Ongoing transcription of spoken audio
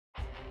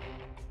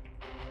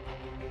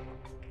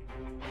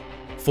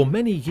For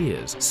many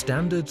years,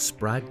 standard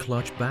sprag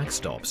clutch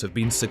backstops have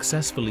been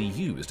successfully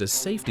used as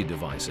safety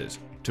devices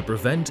to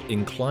prevent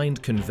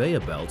inclined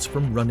conveyor belts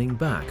from running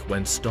back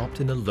when stopped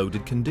in a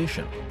loaded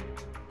condition.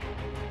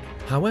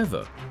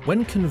 However,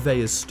 when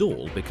conveyors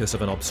stall because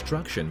of an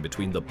obstruction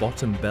between the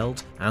bottom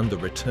belt and the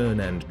return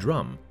end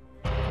drum,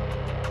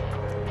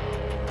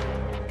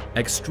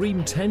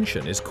 extreme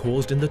tension is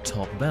caused in the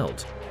top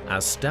belt,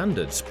 as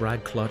standard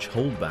sprag clutch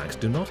holdbacks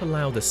do not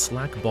allow the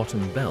slack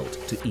bottom belt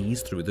to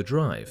ease through the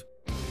drive.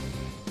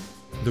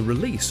 The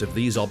release of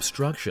these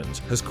obstructions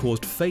has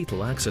caused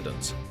fatal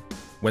accidents,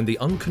 when the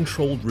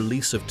uncontrolled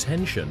release of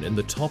tension in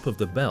the top of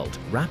the belt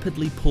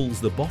rapidly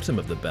pulls the bottom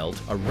of the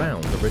belt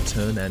around the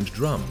return end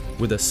drum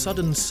with a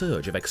sudden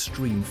surge of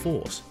extreme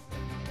force.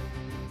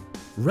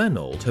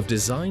 Renold have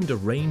designed a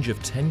range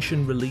of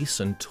tension release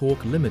and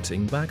torque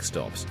limiting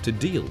backstops to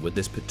deal with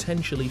this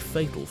potentially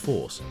fatal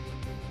force.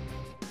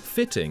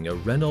 Fitting a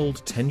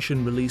Renold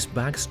tension release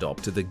backstop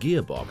to the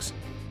gearbox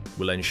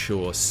will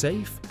ensure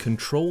safe,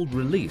 controlled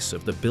release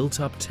of the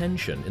built-up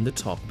tension in the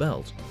top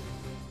belt.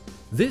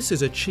 This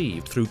is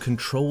achieved through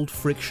controlled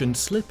friction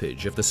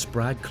slippage of the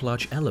sprag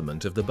clutch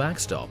element of the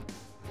backstop.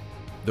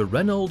 The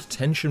Renold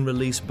tension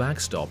release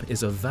backstop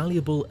is a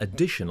valuable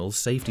additional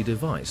safety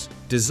device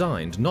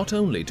designed not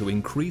only to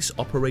increase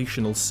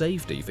operational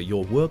safety for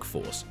your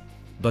workforce,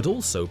 but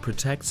also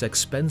protects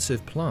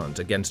expensive plant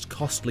against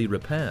costly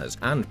repairs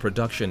and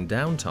production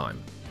downtime.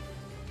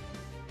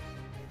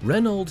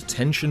 Renold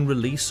tension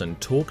release and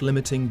torque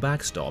limiting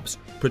backstops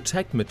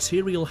protect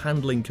material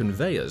handling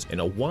conveyors in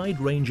a wide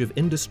range of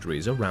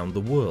industries around the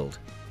world.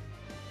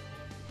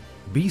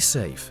 Be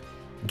safe,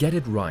 get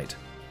it right,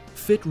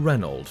 fit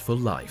Renold for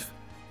life.